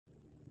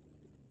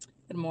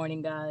Good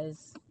morning,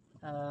 guys.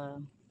 Uh,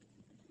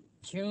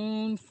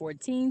 June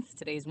 14th.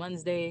 Today's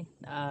Wednesday,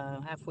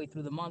 halfway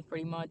through the month,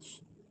 pretty much.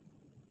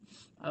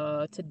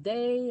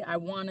 Today, I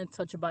want to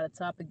touch about a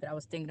topic that I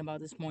was thinking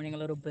about this morning a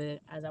little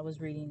bit as I was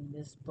reading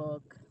this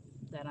book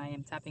that I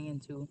am tapping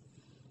into.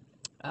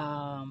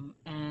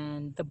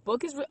 And the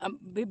book is,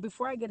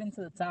 before I get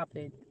into the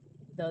topic,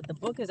 the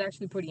book is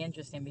actually pretty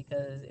interesting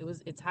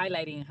because it's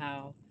highlighting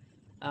how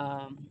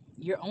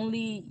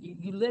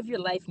you live your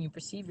life and you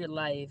perceive your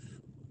life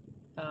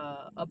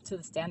up to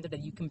the standard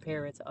that you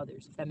compare it to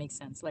others, if that makes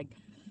sense. Like,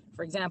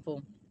 for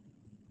example,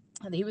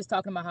 he was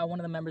talking about how one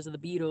of the members of the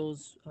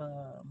Beatles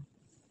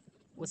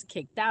was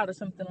kicked out or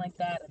something like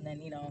that, and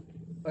then,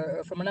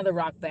 or from another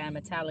rock band,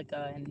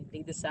 Metallica, and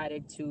they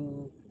decided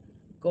to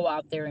go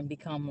out there and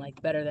become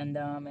like better than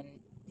them. And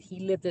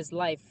he lived his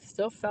life,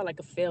 still felt like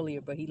a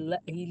failure, but he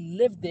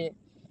lived it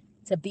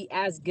to be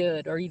as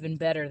good or even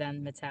better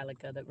than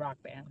Metallica, the rock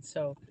band.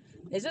 So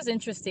it's just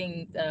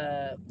interesting.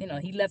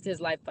 He left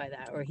his life by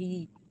that, or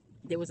he.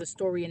 There was a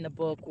story in the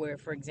book where,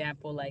 for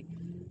example, like,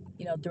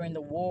 during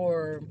the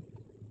war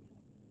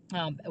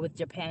with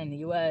Japan and the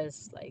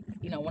U.S., like,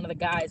 one of the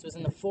guys was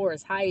in the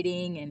forest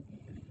hiding, and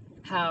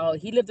how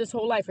he lived his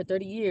whole life for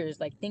 30 years,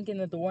 like thinking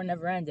that the war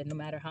never ended, no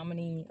matter how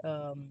many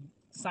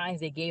signs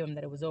they gave him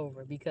that it was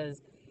over,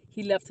 because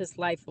he left his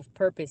life with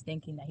purpose,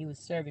 thinking that he was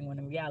serving when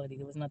in reality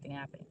there was nothing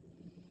happening.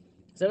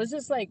 So it's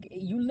just like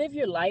you live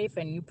your life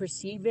and you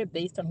perceive it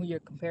based on who you're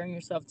comparing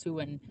yourself to,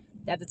 and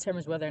that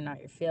determines whether or not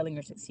you're failing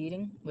or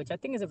succeeding, which I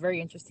think is a very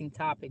interesting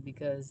topic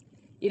because,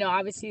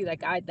 obviously,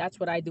 like that's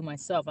what I do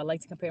myself. I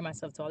like to compare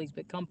myself to all these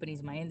big companies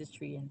in my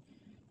industry and,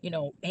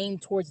 aim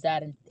towards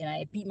that. And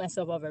I beat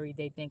myself up every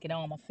day thinking,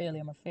 oh, I'm a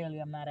failure,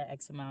 I'm not at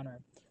X amount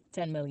or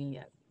 10 million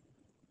yet.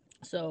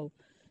 So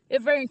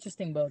it's a very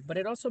interesting book, but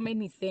it also made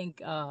me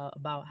think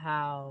about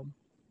how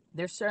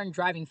there's certain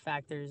driving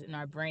factors in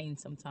our brain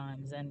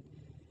sometimes. And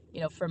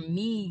for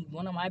me,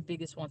 one of my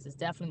biggest ones is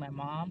definitely my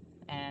mom.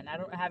 And I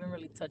haven't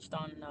really touched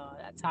on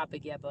that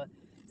topic yet, but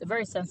it's a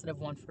very sensitive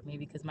one for me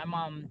because my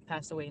mom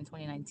passed away in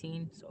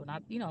 2019. So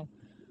not,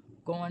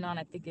 going on,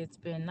 I think it's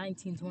been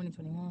 19, 20,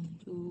 21,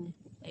 2,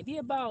 maybe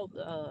about,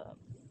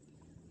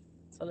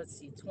 so let's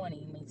see,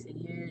 20 makes it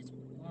years,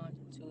 1,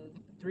 2,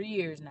 3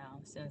 years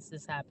now since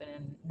this happened.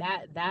 And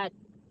that,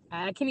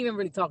 I can't even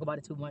really talk about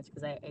it too much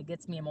because it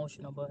gets me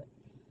emotional, but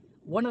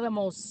one of the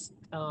most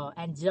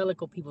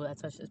angelical people that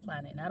touched this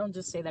planet. And I don't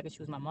just say that because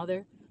she was my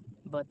mother,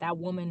 but that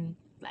woman,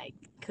 like,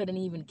 couldn't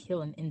even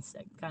kill an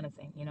insect, kind of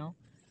thing,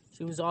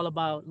 She was all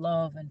about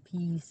love and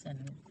peace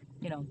and,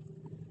 you know,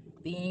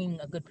 being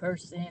a good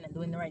person and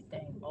doing the right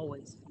thing,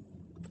 always.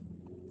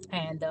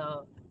 And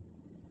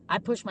I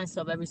push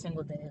myself every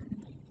single day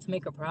to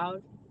make her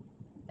proud.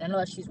 And I know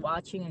that she's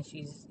watching and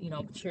she's,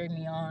 cheering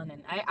me on.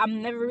 And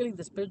I'm never really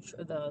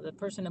the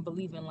person to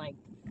believe in, like,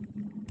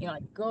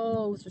 like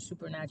ghosts or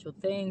supernatural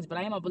things, but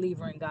I am a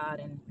believer in God,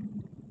 and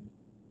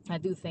I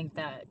do think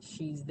that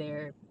she's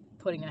there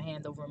putting a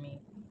hand over me.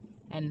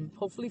 And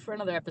hopefully for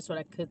another episode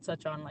I could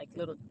touch on like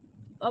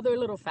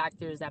little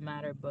factors that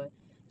matter, but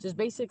just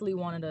basically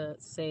wanted to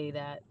say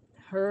that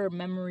her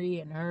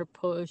memory and her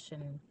push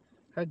and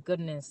her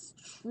goodness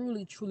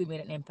truly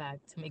made an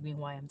impact to make me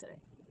who I am today.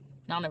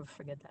 And I'll never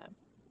forget that.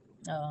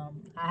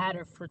 I had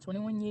her for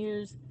 21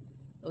 years.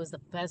 It was the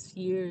best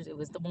years. It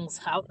was the most,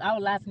 I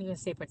would laugh and even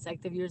say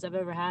protective years I've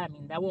ever had. I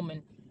mean, that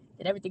woman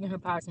did everything in her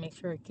power to make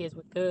sure her kids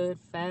were good,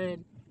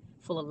 fed,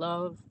 full of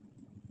love.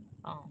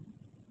 Um,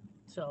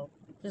 so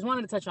just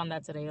wanted to touch on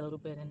that today a little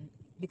bit. And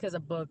because a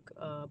book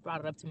brought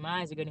it up to my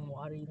eyes are getting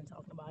water even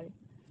talking about it.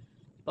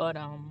 But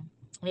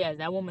yeah,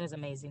 that woman is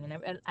amazing.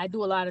 And I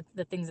do a lot of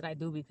the things that I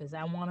do because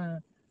I want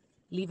to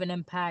leave an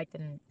impact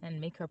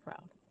and make her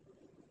proud.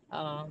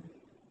 Um,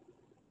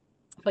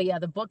 but yeah,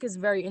 the book is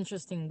very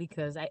interesting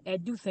because I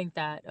do think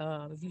that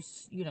if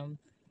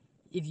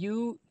if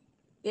you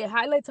it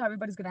highlights how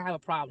everybody's gonna have a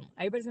problem.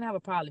 Everybody's gonna have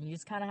a problem. You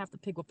just kind of have to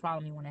pick what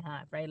problem you want to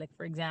have, right? Like,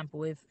 for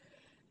example, if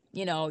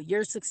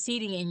you're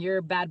succeeding and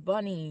you're Bad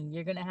Bunny,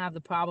 you're gonna have the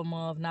problem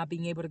of not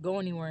being able to go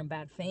anywhere in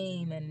bad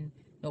fame and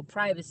no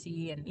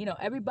privacy. And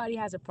everybody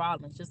has a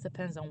problem. It just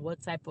depends on what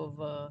type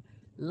of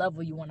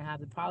level you want to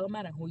have the problem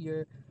at and what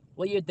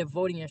you're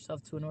devoting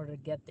yourself to in order to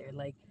get there.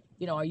 Like,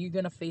 are you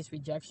gonna face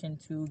rejection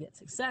to get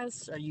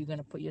success? Are you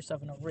gonna put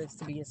yourself in a risk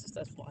to be a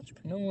successful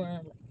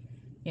entrepreneur?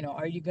 Like,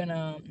 are you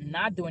gonna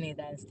not do any of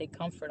that and stay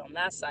comfort on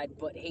that side,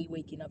 but hate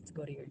waking up to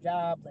go to your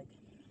job? Like,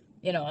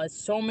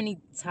 it's so many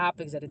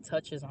topics that it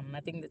touches on. And I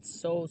think that's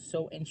so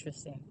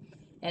interesting.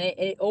 And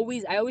I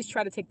always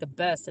try to take the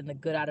best and the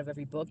good out of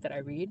every book that I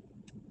read.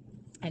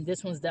 And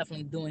this one's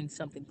definitely doing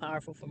something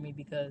powerful for me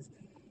because,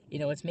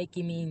 it's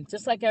making me,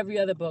 just like every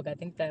other book, I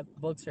think that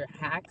books are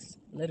hacks,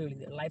 literally,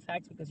 they're life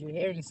hacks because you're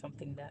hearing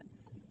something that,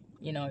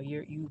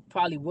 you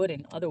probably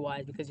wouldn't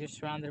otherwise because you're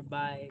surrounded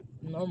by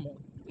normal,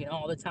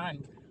 all the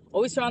time.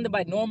 Always surrounded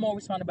by normal,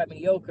 always surrounded by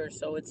mediocre.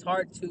 So it's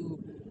hard to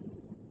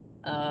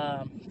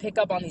pick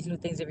up on these new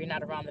things if you're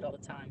not around it all the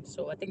time.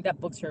 So I think that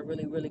books are a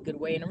really good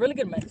way and a really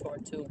good mentor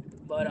too.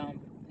 But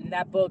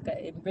that book,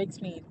 it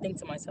makes me think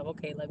to myself,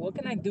 okay, like what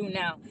can I do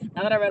now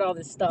that I read all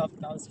this stuff.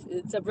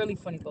 It's a really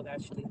funny book,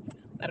 actually.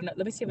 I don't know,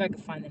 let me see if I can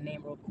find the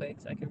name real quick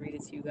so I can read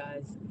it to you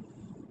guys.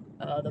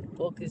 The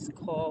book is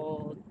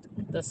called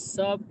The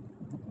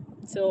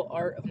Subtle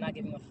Art of Not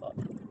Giving a Fuck.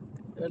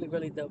 Really,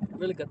 really dope,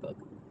 really good book.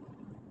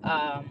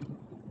 um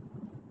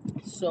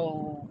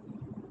so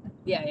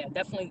yeah,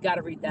 definitely got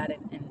to read that.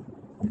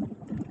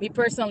 And me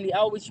personally, I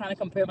always trying to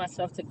compare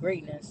myself to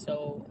greatness.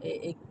 So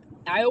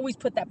I always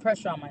put that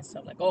pressure on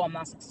myself, like, oh, I'm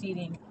not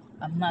succeeding,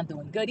 I'm not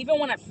doing good. Even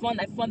when I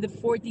funded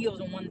 4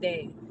 deals in one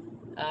day,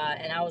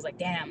 and I was like,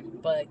 damn,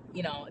 but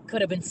it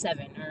could have been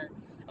seven. Or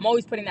I'm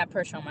always putting that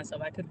pressure on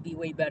myself. I could be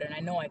way better, and I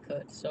know I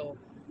could. So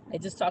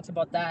it just talks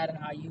about that and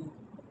how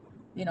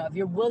if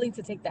you're willing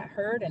to take that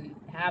hurt and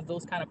have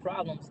those kind of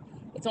problems,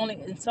 it's only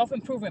in self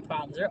improvement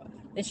problems.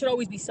 They should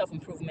always be self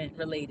improvement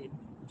related.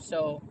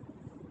 So,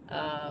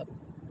 uh,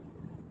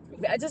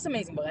 it's just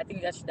amazing book. I think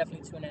you guys should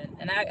definitely tune in.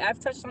 And I've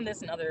touched on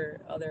this in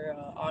other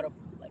auto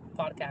like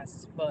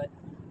podcasts,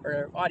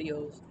 or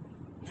audios.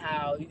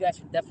 How you guys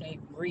should definitely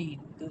read,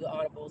 do the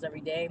audibles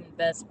every day.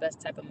 Best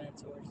type of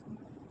mentors.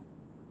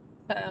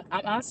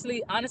 I'm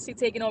honestly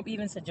taking up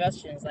even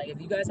suggestions. Like if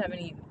you guys have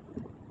any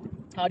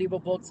audible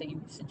books that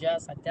you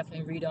suggest, I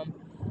definitely read them.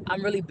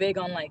 I'm really big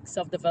on like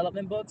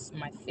self-development books,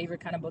 my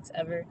favorite kind of books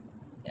ever.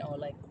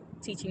 Like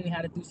teaching me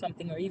how to do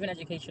something, or even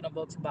educational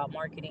books about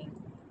marketing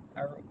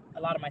are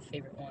a lot of my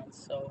favorite ones.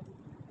 So,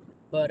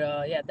 but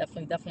yeah,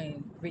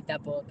 definitely read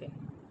that book. And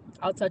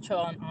I'll touch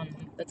on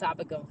the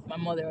topic of my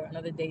mother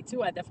another day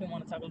too. I definitely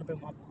want to talk a little bit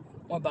more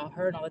about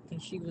her and all the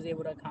things she was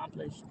able to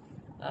accomplish.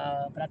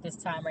 But at this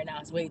time right now,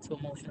 it's way too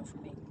emotional for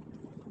me.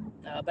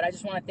 But I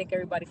just want to thank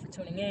everybody for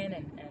tuning in,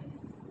 and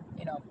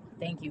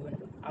thank you, and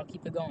I'll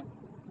keep it going.